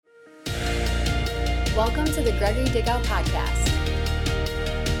Welcome to the Gregory Dickow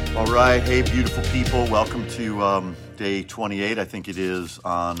Podcast. All right. Hey, beautiful people. Welcome to day 28, I think it is,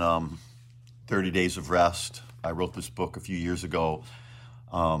 on 30 Days of Rest. I wrote this book a few years ago,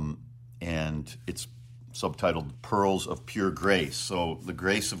 and it's subtitled Pearls of Pure Grace. So the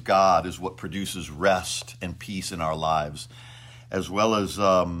grace of God is what produces rest and peace in our lives, as well as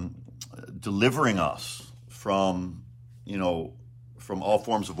delivering us from all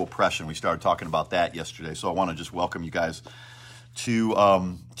forms of oppression. We started talking about that yesterday. So I want to just welcome you guys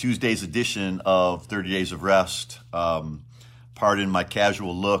to Tuesday's edition of 30 Days of Rest. Pardon my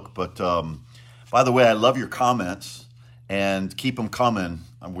casual look, but by the way, I love your comments and keep them coming.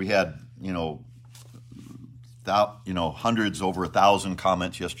 We had, hundreds, over 1,000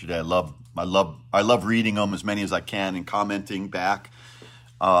 comments yesterday. I love reading them, as many as I can, and commenting back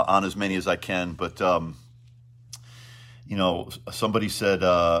on as many as I can. But somebody said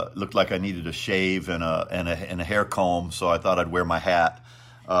looked like I needed a shave and a hair comb, so I thought I'd wear my hat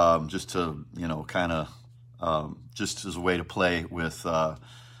just to just as a way to play with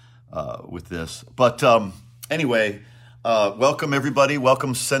this. But anyway, welcome everybody.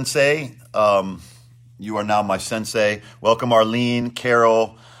 Welcome Sensei. You are now my Sensei. Welcome Arlene,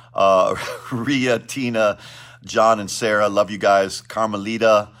 Carol, Ria, Tina, John, and Sarah. Love you guys.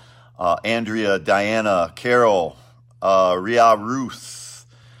 Carmelita, Andrea, Diana, Carol, Ria, Ruth,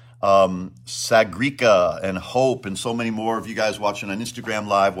 Sagrika, and Hope, and so many more of you guys watching on Instagram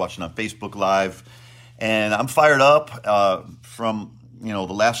Live, watching on Facebook Live. And I'm fired up from the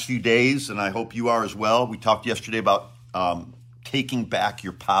last few days, and I hope you are as well. We talked yesterday about taking back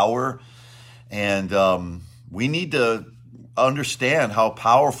your power, and we need to understand how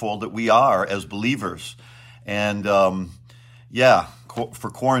powerful that we are as believers. And for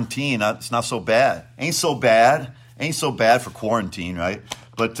quarantine, it's not so bad. Ain't so bad for quarantine, right?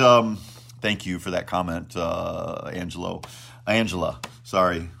 But thank you for that comment, Angela.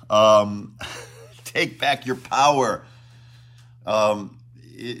 Sorry. Take back your power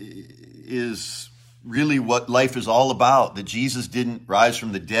is really what life is all about. That Jesus didn't rise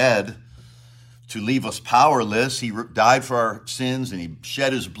from the dead to leave us powerless. He died for our sins, and he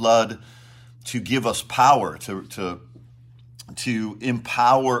shed his blood to give us power, to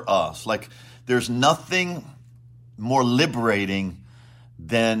empower us. Like, there's nothing more liberating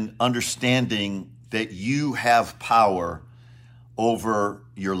than understanding that you have power over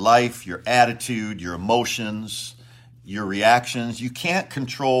your life, your attitude, your emotions, your reactions. You can't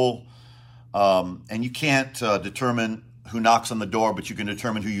control and you can't determine who knocks on the door, but you can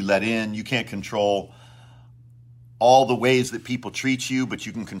determine who you let in. You can't control all the ways that people treat you, but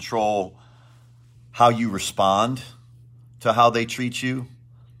you can control how you respond to how they treat you.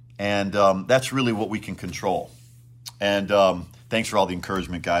 And that's really what we can control. And thanks for all the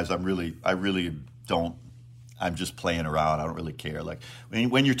encouragement, guys. I'm just playing around. I don't really care. Like,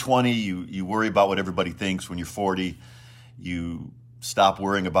 when you're 20, you worry about what everybody thinks. When you're 40, you stop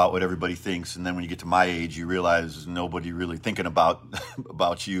worrying about what everybody thinks. And then when you get to my age, you realize there's nobody really thinking about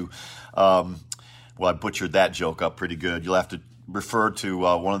you. Well, I butchered that joke up pretty good. You'll have to refer to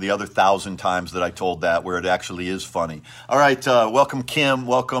one of the other 1,000 times that I told that, where it actually is funny. All right, welcome Kim,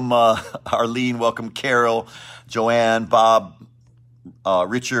 welcome Arlene, welcome Carol, Joanne, Bob,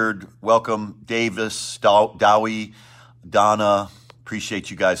 Richard, welcome Davis, Dowie, Donna.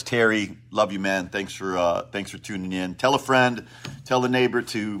 Appreciate you guys. Terry, love you, man. Thanks for tuning in. Tell a friend, tell a neighbor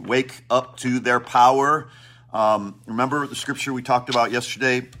to wake up to their power. Remember the scripture we talked about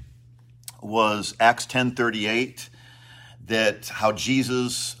yesterday was Acts 10:38. That how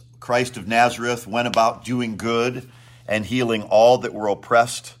Jesus, Christ of Nazareth, went about doing good and healing all that were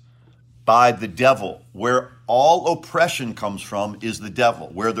oppressed by the devil. Where all oppression comes from is the devil.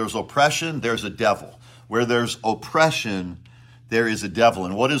 Where there's oppression, there's a devil. Where there's oppression, there is a devil.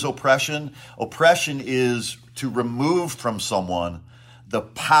 And what is oppression? Oppression is to remove from someone the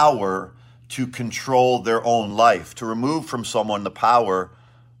power to control their own life, to remove from someone the power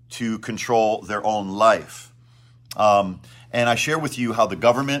to control their own life. And I share with you how the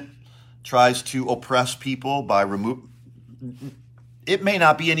government tries to oppress people by it may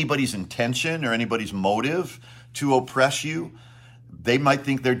not be anybody's intention or anybody's motive to oppress you. They might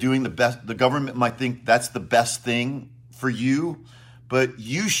think they're doing the best. The government might think that's the best thing for you, but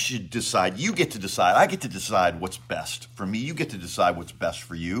you should decide. You get to decide. I get to decide what's best for me. You get to decide what's best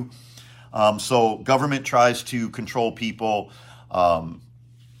for you. So government tries to control people.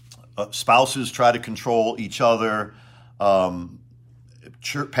 Spouses try to control each other.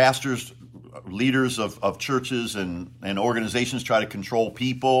 Pastors, leaders of churches and organizations try to control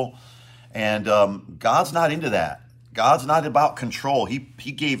people. And God's not into that. God's not about control. He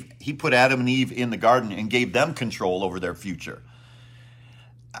put Adam and Eve in the garden and gave them control over their future.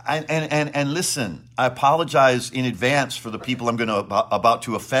 And listen, I apologize in advance for the people I'm about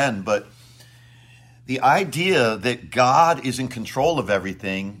to offend, but the idea that God is in control of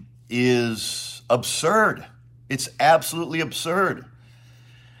everything is absurd. It's absolutely absurd.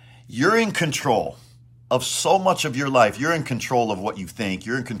 You're in control of so much of your life. You're in control of what you think.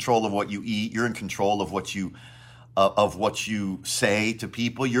 You're in control of what you eat. You're in control of what you say to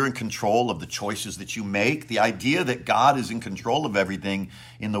people. You're in control of the choices that you make. The idea that God is in control of everything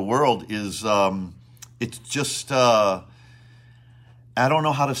in the world is, it's just, I don't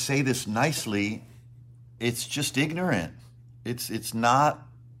know how to say this nicely. It's just ignorant. It's not,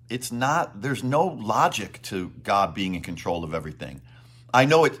 there's no logic to God being in control of everything. I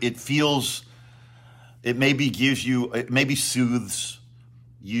know it feels, it maybe soothes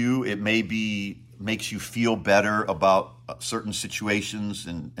you. It maybe makes you feel better about certain situations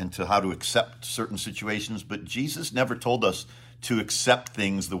and to how to accept certain situations. But Jesus never told us to accept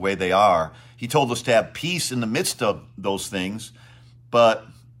things the way they are. He told us to have peace in the midst of those things. But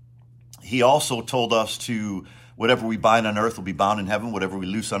he also told us to, whatever we bind on earth will be bound in heaven. Whatever we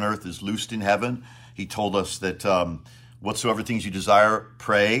loose on earth is loosed in heaven. He told us that whatsoever things you desire,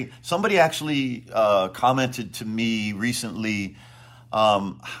 pray. Somebody actually commented to me recently.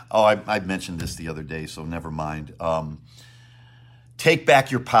 I mentioned this the other day, so never mind. Take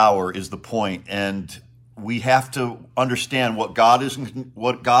back your power is the point, and we have to understand what God is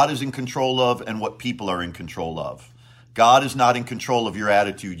in control of and what people are in control of. God is not in control of your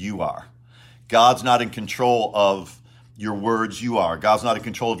attitude, you are. God's not in control of your words, you are. God's not in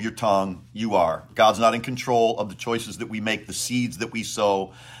control of your tongue, you are. God's not in control of the choices that we make, the seeds that we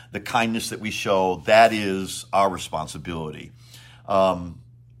sow, the kindness that we show. That is our responsibility.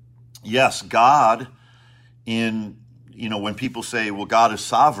 Yes, God, when people say, well, God is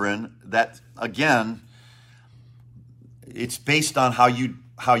sovereign, that again, it's based on how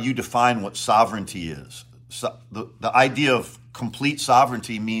you define what sovereignty is. So the idea of complete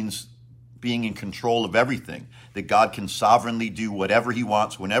sovereignty means being in control of everything, that God can sovereignly do whatever he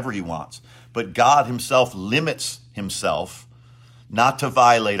wants, whenever he wants. But God himself limits himself not to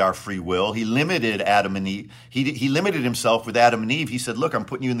violate our free will. He limited Adam and Eve. He limited himself with Adam and Eve. He said, look, I'm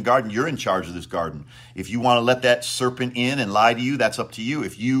putting you in the garden. You're in charge of this garden. If you want to let that serpent in and lie to you, that's up to you.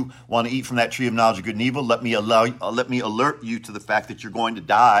 If you want to eat from that tree of knowledge of good and evil, let me alert you to the fact that you're going to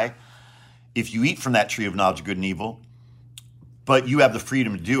die if you eat from that tree of knowledge of good and evil, but you have the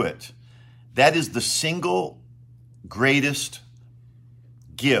freedom to do it. That is the single greatest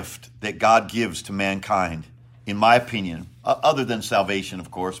gift that God gives to mankind, in my opinion, other than salvation,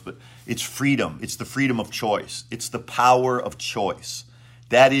 of course, but it's freedom. It's the freedom of choice. It's the power of choice.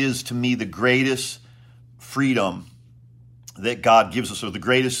 That is, to me, the greatest freedom that God gives us, or the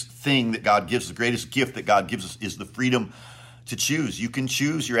greatest thing that God gives, the greatest gift that God gives us is the freedom to choose. You can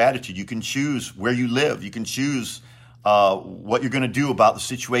choose your attitude. You can choose where you live. You can choose what you're going to do about the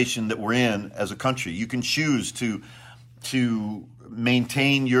situation that we're in as a country. You can choose to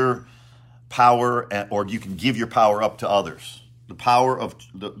maintain your power, or you can give your power up to others. The power of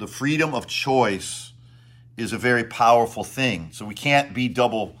the freedom of choice is a very powerful thing. So we can't be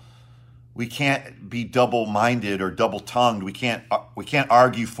double-minded or double-tongued. We can't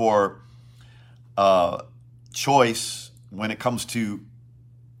argue for choice when it comes to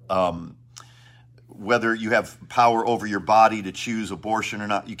whether you have power over your body to choose abortion or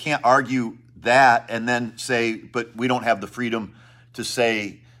not. You can't argue that and then say, but we don't have the freedom to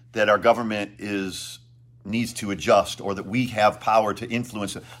say that our government needs to adjust, or that we have power to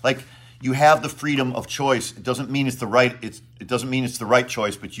influence it. Like, you have the freedom of choice. It doesn't mean it's the right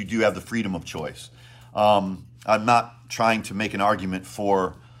choice, but you do have the freedom of choice. I'm not trying to make an argument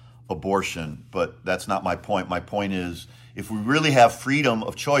for abortion, but that's not my point. My point is, if we really have freedom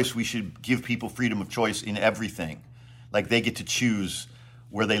of choice, we should give people freedom of choice in everything. Like, they get to choose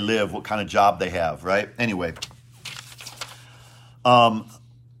where they live, what kind of job they have, right? Anyway,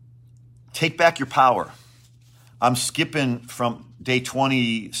 take back your power. I'm skipping from day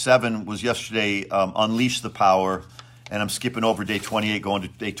 27 was yesterday, Unleash the Power, and I'm skipping over day 28, going to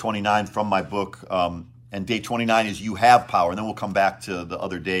day 29 from my book. And day 29 is You Have Power, and then we'll come back to the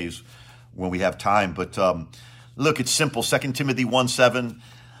other days when we have time. But look, it's simple. 2 Timothy 1:7.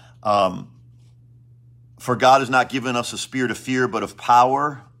 For God has not given us a spirit of fear, but of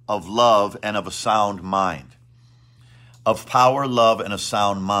power, of love, and of a sound mind. Of power, love, and a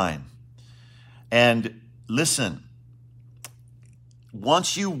sound mind. And listen,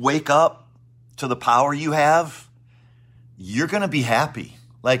 once you wake up to the power you have, you're going to be happy.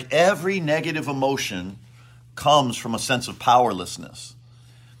 Like, every negative emotion comes from a sense of powerlessness.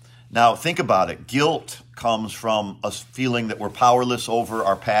 Now, think about it. Guilt comes from us feeling that we're powerless over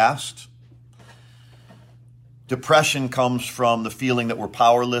our past. Depression comes from the feeling that we're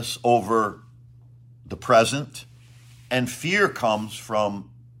powerless over the present. And fear comes from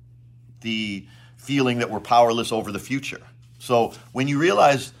the feeling that we're powerless over the future. So when you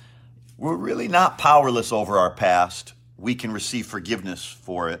realize we're really not powerless over our past, we can receive forgiveness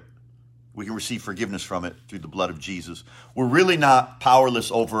for it. We can receive forgiveness from it through the blood of Jesus. We're really not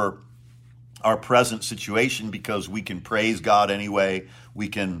powerless over our present situation because we can praise God anyway. We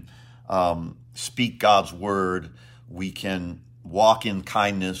can speak God's word. We can walk in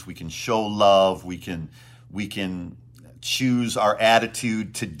kindness. We can show love. We can choose our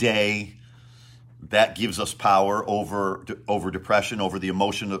attitude today. That gives us power over depression, over the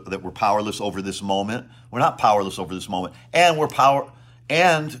emotion that we're powerless over this moment. We're not powerless over this moment, and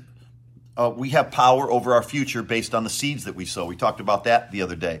we have power over our future based on the seeds that we sow. We talked about that the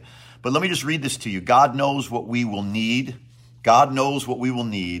other day. But let me just read this to you. God knows what we will need. God knows what we will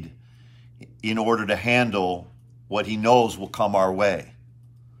need in order to handle what he knows will come our way.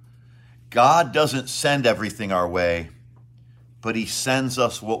 God doesn't send everything our way, but he sends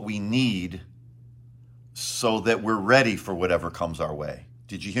us what we need so that we're ready for whatever comes our way.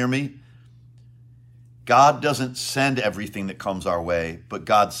 Did you hear me? God doesn't send everything that comes our way, but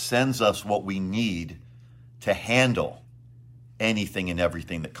God sends us what we need to handle anything and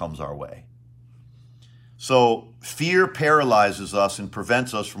everything that comes our way. So fear paralyzes us and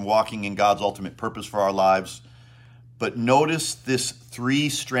prevents us from walking in God's ultimate purpose for our lives. But notice this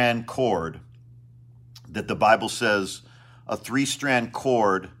 3-strand cord that the Bible says a 3-strand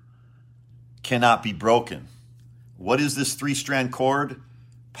cord cannot be broken. What is this 3-strand cord?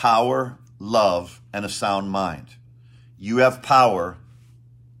 Power, love, and a sound mind. You have power.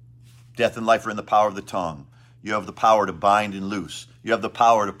 Death and life are in the power of the tongue. You have the power to bind and loose. You have the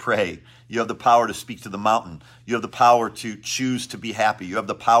power to pray. You have the power to speak to the mountain. You have the power to choose to be happy. You have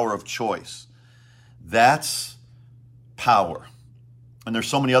the power of choice. That's power. And there's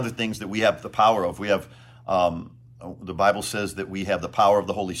so many other things that we have the power of. We have, the Bible says that we have the power of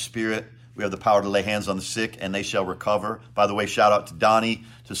the Holy Spirit. We have the power to lay hands on the sick and they shall recover. By the way, shout out to Donnie,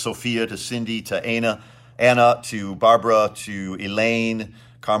 to Sophia, to Cindy, to Anna, to Barbara, to Elaine,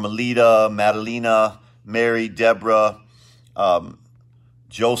 Carmelita, Madalena, Mary, Deborah,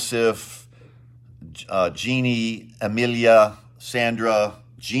 Joseph, Jeannie, Amelia, Sandra,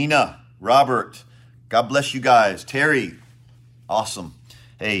 Gina, Robert. God bless you guys. Terry, awesome.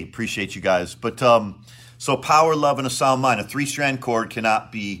 Hey, appreciate you guys. But so power, love, and a sound mind. A 3-strand cord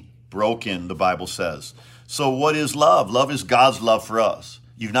cannot be broken, the Bible says. So what is love? Love is God's love for us.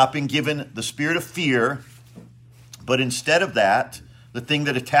 You've not been given the spirit of fear, but instead of that, the thing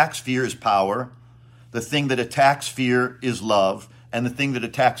that attacks fear is power. The thing that attacks fear is love. And the thing that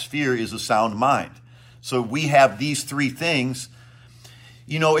attacks fear is a sound mind. So we have these 3 things.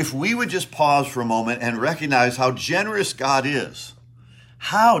 You know, if we would just pause for a moment and recognize how generous God is,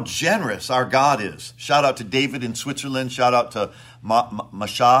 how generous our God is. Shout out to David in Switzerland. Shout out to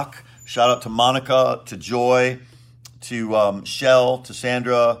Mashak. Shout out to Monica, to Joy, to Shell, to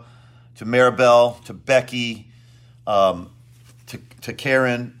Sandra, to Maribel, to Becky, to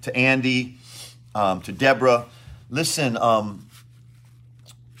Karen, to Andy, to Deborah. Listen,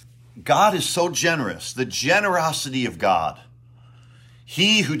 God is so generous. The generosity of God.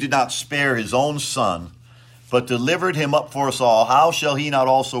 He who did not spare his own son, but delivered him up for us all, how shall he not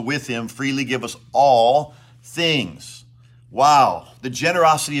also with him freely give us all things? Wow, the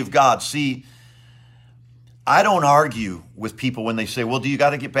generosity of God. See, I don't argue with people when they say, well, do you got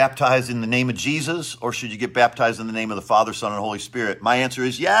to get baptized in the name of Jesus, or should you get baptized in the name of the Father, Son, and Holy Spirit? My answer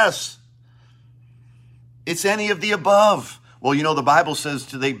is yes. It's any of the above. Well, you know, the Bible says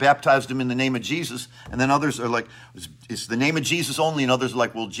they baptized him in the name of Jesus, and then others are like, it's the name of Jesus only, and others are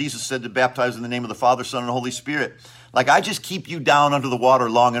like, well, Jesus said to baptize in the name of the Father, Son, and Holy Spirit. Like, I just keep you down under the water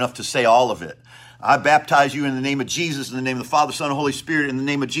long enough to say all of it. I baptize you in the name of Jesus, in the name of the Father, Son, and Holy Spirit, in the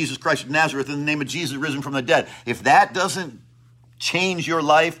name of Jesus Christ of Nazareth, in the name of Jesus risen from the dead. If that doesn't change your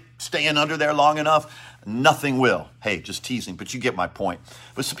life, staying under there long enough, nothing will. Hey, just teasing, but you get my point.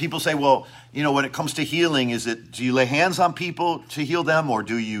 But some people say, well, you know, when it comes to healing, do you lay hands on people to heal them, or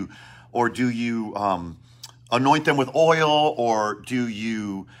do you anoint them with oil, or do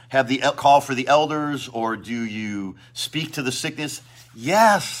you have the call for the elders, or do you speak to the sickness?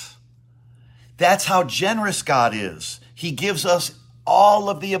 Yes. That's how generous God is. He gives us all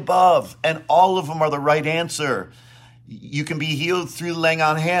of the above, and all of them are the right answer. You can be healed through laying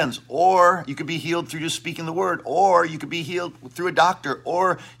on hands, or you could be healed through just speaking the word, or you could be healed through a doctor,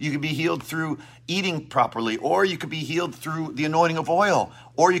 or you could be healed through eating properly, or you could be healed through the anointing of oil,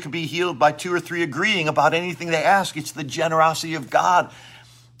 or you could be healed by 2 or 3 agreeing about anything they ask. It's the generosity of God.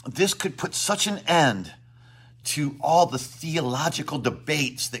 This could put such an end to all the theological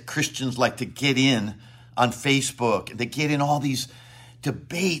debates that Christians like to get in on Facebook. They get in all these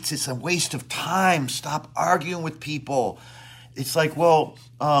debates. It's a waste of time. Stop arguing with people. It's like, well,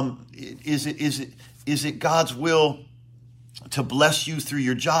 is it God's will to bless you through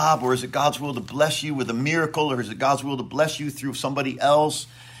your job, or is it God's will to bless you with a miracle, or is it God's will to bless you through somebody else?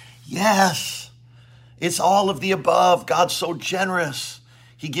 Yes, it's all of the above. God's so generous.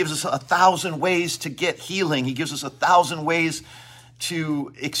 He gives us 1,000 ways to get healing. He gives us 1,000 ways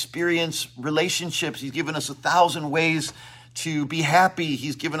to experience relationships. He's given us 1,000 ways to be happy.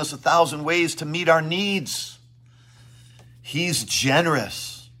 He's given us 1,000 ways to meet our needs. He's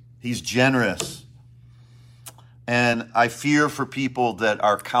generous. He's generous. And I fear for people that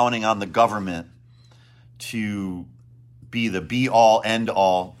are counting on the government to be the be-all,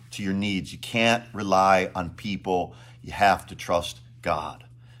 end-all to your needs. You can't rely on people. You have to trust God.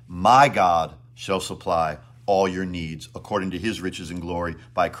 My God shall supply all your needs according to his riches and glory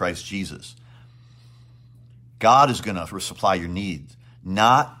by Christ Jesus. God is going to supply your needs,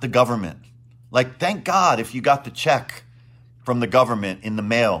 not the government. Like, thank God if you got the check from the government in the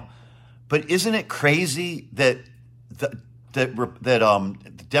mail. But isn't it crazy that the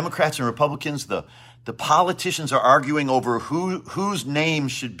Democrats and Republicans, the politicians are arguing over whose name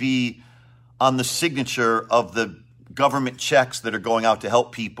should be on the signature of the government checks that are going out to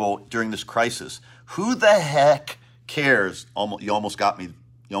help people during this crisis? Who the heck cares? You almost got me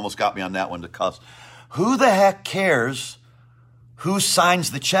on that one to cuss. Who the heck cares who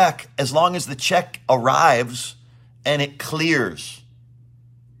signs the check as long as the check arrives and it clears?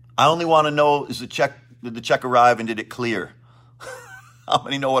 I only want to know, did the check arrive and did it clear? How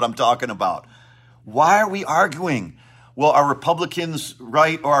many know what I'm talking about? Why are we arguing? Well, are Republicans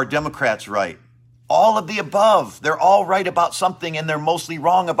right or are Democrats right? All of the above. They're all right about something and they're mostly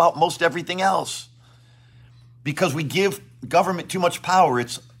wrong about most everything else. Because we give government too much power.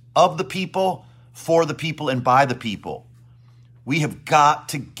 It's of the people, for the people, and by the people. We have got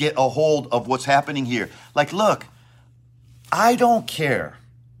to get a hold of what's happening here. Like, look, I don't care.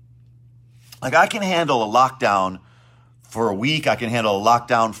 Like, I can handle a lockdown for a week. I can handle a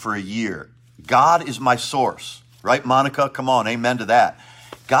lockdown for a year. God is my source. Right, Monica? Come on, amen to that.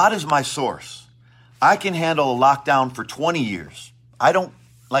 God is my source. I can handle a lockdown for 20 years. I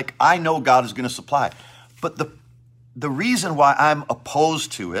know God is going to supply. But the reason why I'm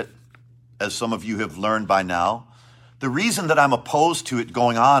opposed to it, as some of you have learned by now, the reason that I'm opposed to it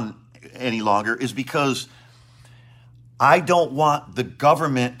going on any longer is because I don't want the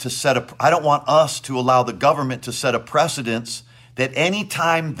government to I don't want us to allow the government to set a precedence that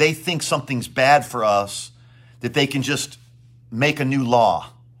anytime they think something's bad for us, that they can just make a new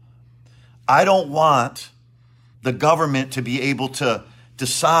law. I don't want the government to be able to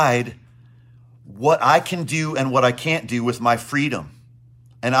decide what I can do and what I can't do with my freedom.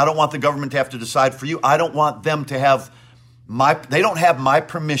 And I don't want the government to have to decide for you. I don't want them to have they don't have my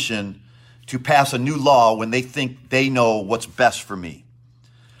permission to pass a new law when they think they know what's best for me.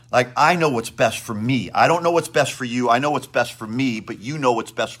 Like, I know what's best for me. I don't know what's best for you. I know what's best for me, but you know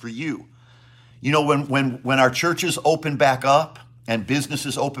what's best for you. You know, when our churches open back up and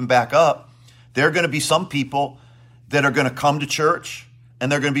businesses open back up, there are going to be some people that are going to come to church,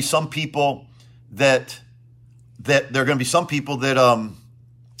 and there are going to be some people that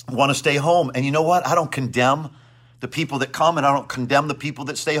want to stay home. And you know what? I don't condemn the people that come, and I don't condemn the people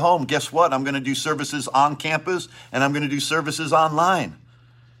that stay home. Guess what? I'm going to do services on campus, and I'm going to do services online.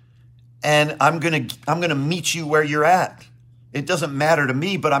 And I'm going to meet you where you're at. It doesn't matter to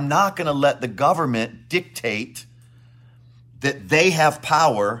me, but I'm not going to let the government dictate that they have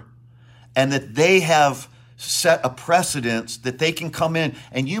power and that they have set a precedence that they can come in.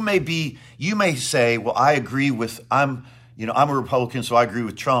 And you may say, well, I agree with, I'm a Republican, so I agree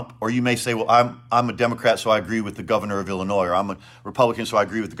with Trump. Or you may say, well, I'm a Democrat, so I agree with the governor of Illinois. Or I'm a Republican, so I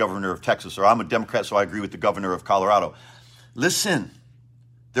agree with the governor of Texas. Or I'm a Democrat, so I agree with the governor of Colorado. Listen,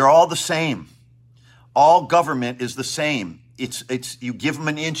 they're all the same. All government is the same. It's you give them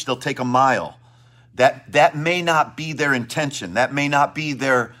an inch, they'll take a mile. That may not be their intention. That may not be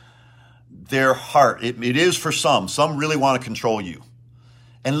their heart. It is for some. Some really want to control you.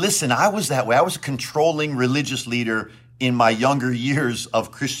 And listen, I was that way. I was a controlling religious leader in my younger years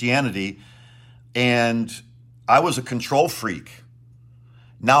of Christianity, and I was a control freak.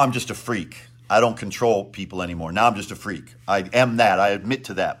 Now I'm just a freak. I don't control people anymore. Now I'm just a freak. I am that. I admit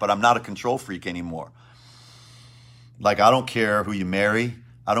to that. But I'm not a control freak anymore. Like, I don't care who you marry.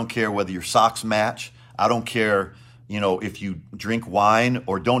 I don't care whether your socks match. I don't care, if you drink wine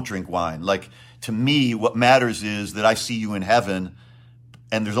or don't drink wine. Like, to me, what matters is that I see you in heaven,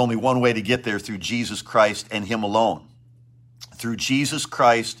 and there's only one way to get there, through Jesus Christ and him alone. Through Jesus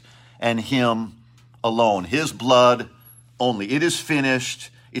Christ and him alone. His blood only. It is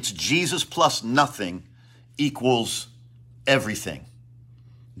finished. It's Jesus plus nothing equals everything.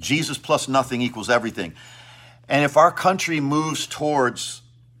 Jesus plus nothing equals everything. And if our country moves towards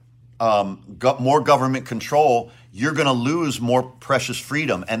more government control, you're going to lose more precious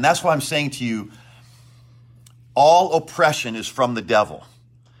freedom. And that's why I'm saying to you, all oppression is from the devil.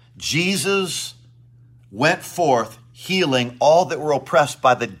 Jesus went forth healing all that were oppressed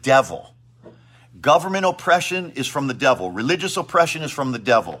by the devil. Government oppression is from the devil. Religious oppression is from the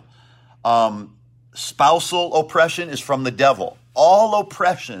devil. Spousal oppression is from the devil. All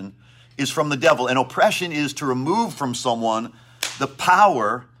oppression is from the devil. And oppression is to remove from someone the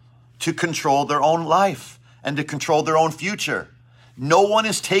power to control their own life and to control their own future. No one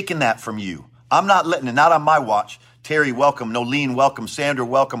is taking that from you. I'm not letting it, not on my watch. Terry, welcome. Nolene, welcome. Sandra,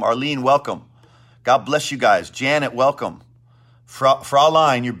 welcome. Arlene, welcome. God bless you guys. Janet, welcome.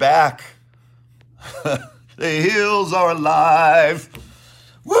 Fraulein, you're back. The hills are alive.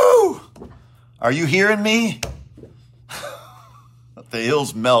 Woo! Are you hearing me? The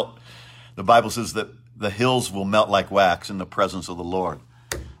hills melt. The Bible says that the hills will melt like wax in the presence of the Lord.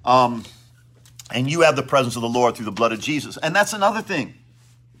 And you have the presence of the Lord through the blood of Jesus. And that's another thing.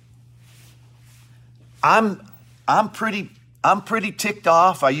 I'm pretty ticked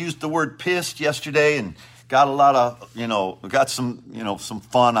off. I used the word pissed yesterday and got a lot of, got some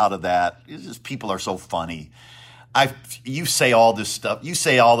fun out of that. It's just, people are so funny. You say all this stuff. You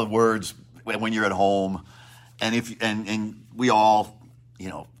say all the words when you're at home, and we all,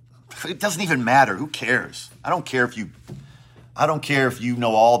 it doesn't even matter. Who cares? I don't care if you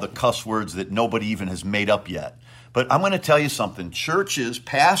know all the cuss words that nobody even has made up yet. But I'm going to tell you something. Churches,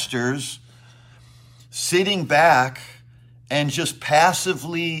 pastors, sitting back and just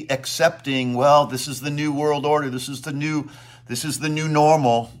passively accepting, well, this is the new world order. This is the new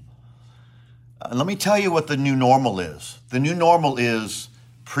normal. Let me tell you what the new normal is. The new normal is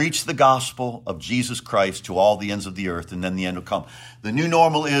preach the gospel of Jesus Christ to all the ends of the earth, and then the end will come. The new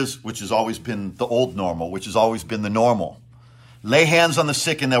normal is, which has always been the old normal, which has always been the normal. Lay hands on the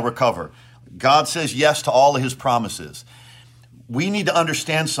sick and they'll recover. God says yes to all of his promises. We need to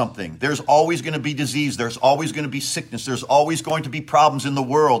understand something. There's always going to be disease. There's always going to be sickness. There's always going to be problems in the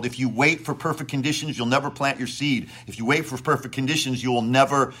world. If you wait for perfect conditions, you'll never plant your seed. If you wait for perfect conditions, you will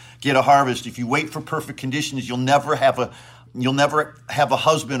never get a harvest. If you wait for perfect conditions, you'll never have a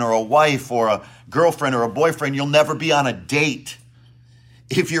husband or a wife or a girlfriend or a boyfriend. You'll never be on a date.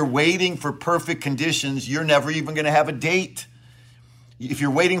 If you're waiting for perfect conditions, you're never even going to have a date. If you're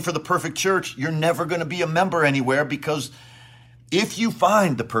waiting for the perfect church, you're never going to be a member anywhere, because if you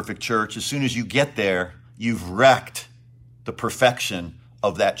find the perfect church, as soon as you get there, you've wrecked the perfection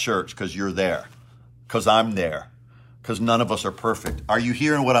of that church, because you're there, because I'm there, because none of us are perfect. Are you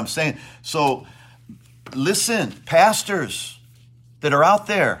hearing what I'm saying? So listen, pastors that are out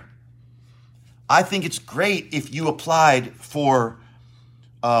there, I think it's great if you applied for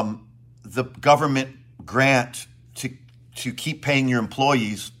the government grant to keep paying your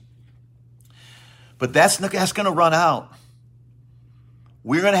employees, but that's going to run out.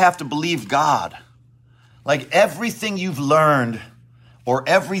 We're going to have to believe God. Like, everything you've learned, or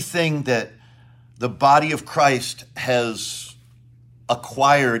everything that the body of Christ has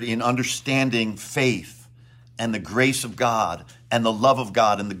acquired in understanding faith and the grace of God and the love of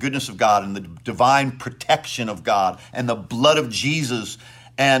God and the goodness of God and the divine protection of God and the blood of Jesus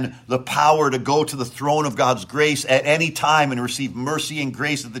and the power to go to the throne of God's grace at any time and receive mercy and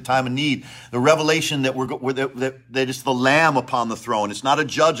grace at the time of need. The revelation that that it's the Lamb upon the throne. It's not a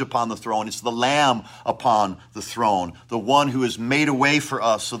judge upon the throne. It's the Lamb upon the throne. The one who has made a way for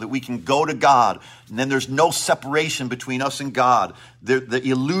us so that we can go to God. And then there's no separation between us and God. The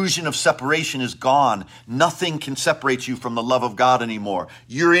illusion of separation is gone. Nothing can separate you from the love of God anymore.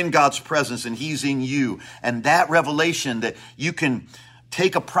 You're in God's presence and he's in you. And that revelation that you can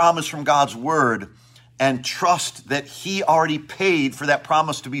take a promise from God's word and trust that he already paid for that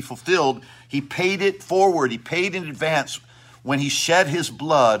promise to be fulfilled. He paid it forward. He paid in advance when he shed his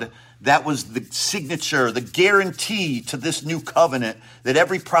blood. That was the signature, the guarantee to this new covenant that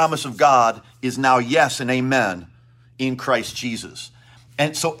every promise of God is now yes and amen in Christ Jesus.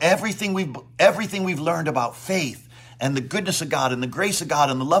 And so everything we've learned about faith and the goodness of God and the grace of God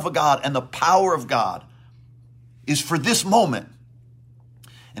and the love of God and the power of God is for this moment.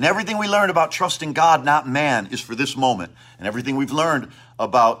 And everything we learned about trusting God, not man, is for this moment. And everything we've learned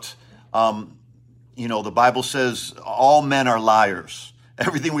about, the Bible says all men are liars.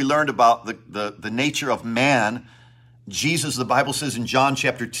 Everything we learned about the nature of man, Jesus, the Bible says in John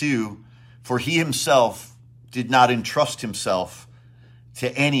chapter 2, for he himself did not entrust himself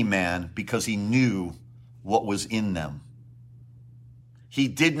to any man because he knew what was in them. He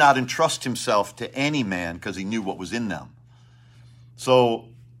did not entrust himself to any man because he knew what was in them. So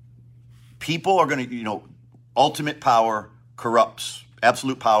people are going to, ultimate power corrupts.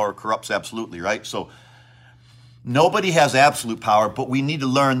 Absolute power corrupts absolutely, right? So nobody has absolute power, but we need to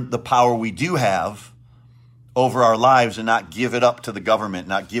learn the power we do have over our lives and not give it up to the government,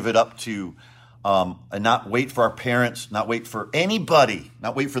 not give it up to, and not wait for our parents, not wait for anybody,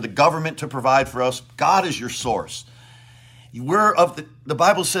 not wait for the government to provide for us. God is your source. The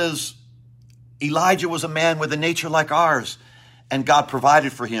Bible says Elijah was a man with a nature like ours, and God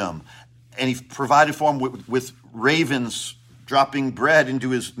provided for him. And he provided for him with ravens dropping bread into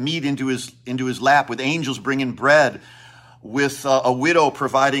his meat into his lap, with angels bringing bread, with a widow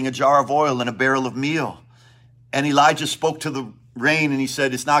providing a jar of oil and a barrel of meal. And Elijah spoke to the rain and he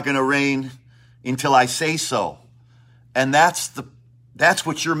said, it's not going to rain until I say so. And that's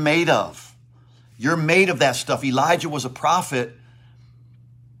what you're made of. You're made of that stuff. Elijah was a prophet,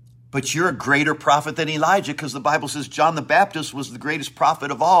 but you're a greater prophet than Elijah, because the Bible says John the Baptist was the greatest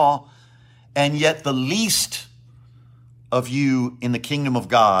prophet of all, and yet the least of you in the kingdom of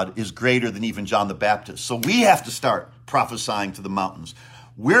God is greater than even John the Baptist. So we have to start prophesying to the mountains.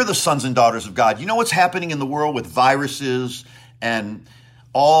 We're the sons and daughters of God. You know what's happening in the world with viruses and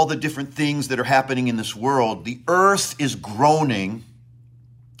all the different things that are happening in this world? The earth is groaning.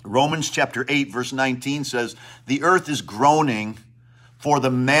 Romans chapter 8, verse 19 says, the earth is groaning for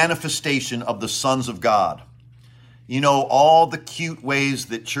the manifestation of the sons of God. All the cute ways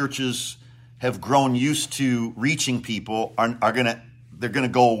that churches have grown used to reaching people they're gonna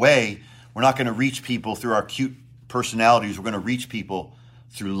go away. We're not gonna reach people through our cute personalities. We're gonna reach people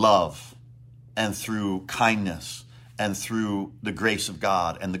through love and through kindness and through the grace of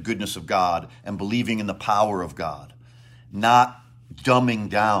God and the goodness of God and believing in the power of God, not dumbing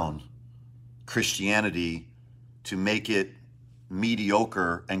down Christianity to make it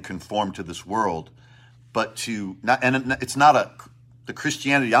mediocre and conform to this world, but the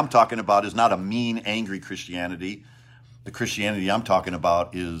Christianity I'm talking about is not a mean, angry Christianity. The Christianity I'm talking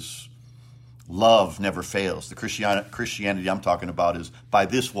about is love never fails. The Christianity I'm talking about is, by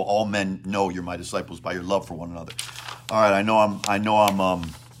this will all men know you're my disciples, by your love for one another. All right, I know I'm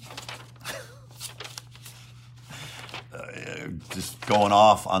just going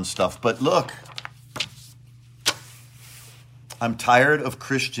off on stuff, but look, I'm tired of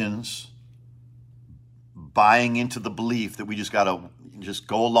Christians buying into the belief that we just got to just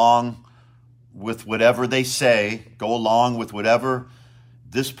go along with whatever they say, go along with whatever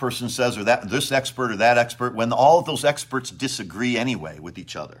this person says, or this expert or that expert, when all of those experts disagree anyway with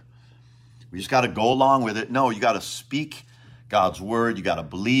each other. We just got to go along with it. No, you got to speak God's word. You got to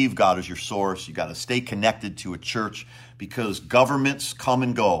believe God is your source. You got to stay connected to a church, because governments come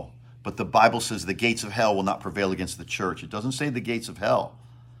and go. But the Bible says the gates of hell will not prevail against the church. It doesn't say the gates of hell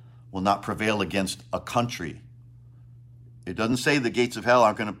will not prevail against a country. It doesn't say the gates of hell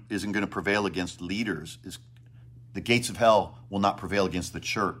isn't going to prevail against leaders. The gates of hell will not prevail against the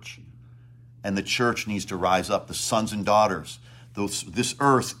church. And the church needs to rise up. The sons and daughters. This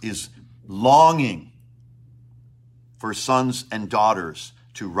earth is longing for sons and daughters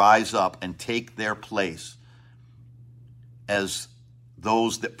to rise up and take their place as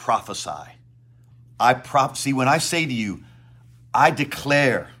those that prophesy. See, when I say to you, I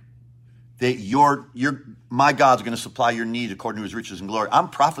declare that my God's going to supply your need according to his riches and glory, I'm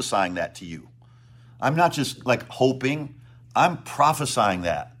prophesying that to you. I'm not just like hoping. I'm prophesying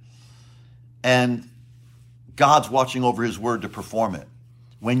that. And God's watching over his word to perform it.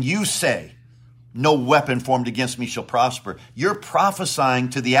 When you say, no weapon formed against me shall prosper, you're prophesying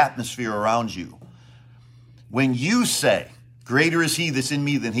to the atmosphere around you. When you say, greater is he that's in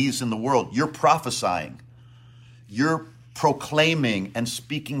me than he is in the world, you're prophesying. You're proclaiming and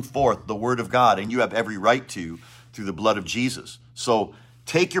speaking forth the word of God, and you have every right to through the blood of Jesus. So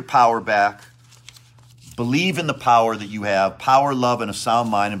take your power back. Believe in the power that you have, power, love, and a sound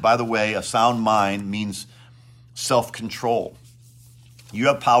mind. And by the way, a sound mind means self-control. You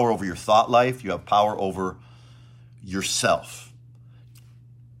have power over your thought life. You have power over yourself.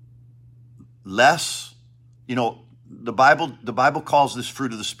 The Bible calls this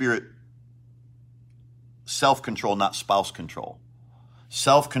fruit of the Spirit self-control, not spouse control.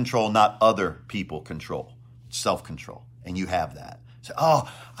 Self-control, not other people control. Self-control. And you have that. Say,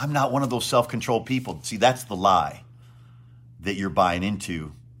 oh, I'm not one of those self-controlled people. See, that's the lie that you're buying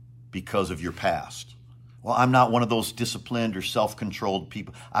into because of your past. Well, I'm not one of those disciplined or self-controlled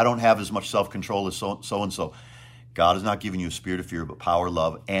people. I don't have as much self-control as so-and-so. God has not given you a spirit of fear, but power,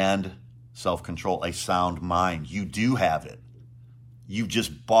 love, and self-control, a sound mind. You do have it. You've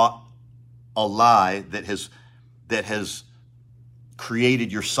just bought a lie that has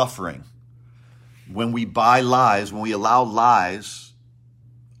created your suffering. When we buy lies, when we allow lies,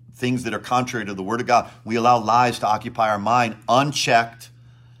 things that are contrary to the Word of God, we allow lies to occupy our mind unchecked,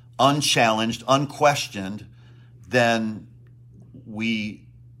 unchallenged, unquestioned, then we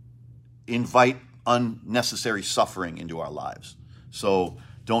invite unnecessary suffering into our lives. So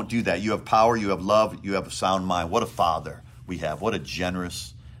don't do that. You have power, you have love, you have a sound mind. What a Father we have. What a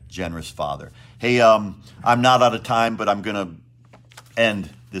generous, generous Father. Hey, I'm not out of time, but I'm going to end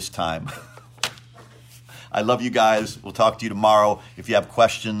this time. I love you guys. We'll talk to you tomorrow. If you have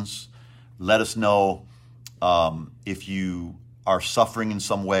questions, let us know. If you are suffering in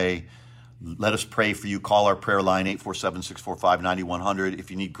some way, let us pray for you. Call our prayer line, 847-645-9100.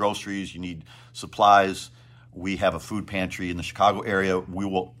 If you need groceries, you need supplies, we have a food pantry in the Chicago area.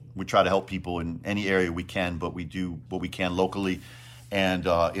 We try to help people in any area we can, but we do what we can locally and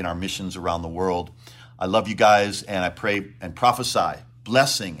in our missions around the world. I love you guys, and I pray and prophesy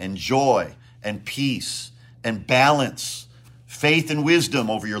blessing and joy and peace and balance, faith and wisdom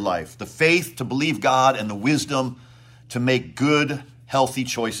over your life. The faith to believe God and the wisdom to make good, healthy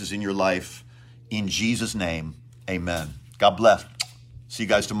choices in your life. In Jesus' name, amen. God bless. See you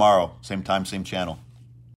guys tomorrow. Same time, same channel.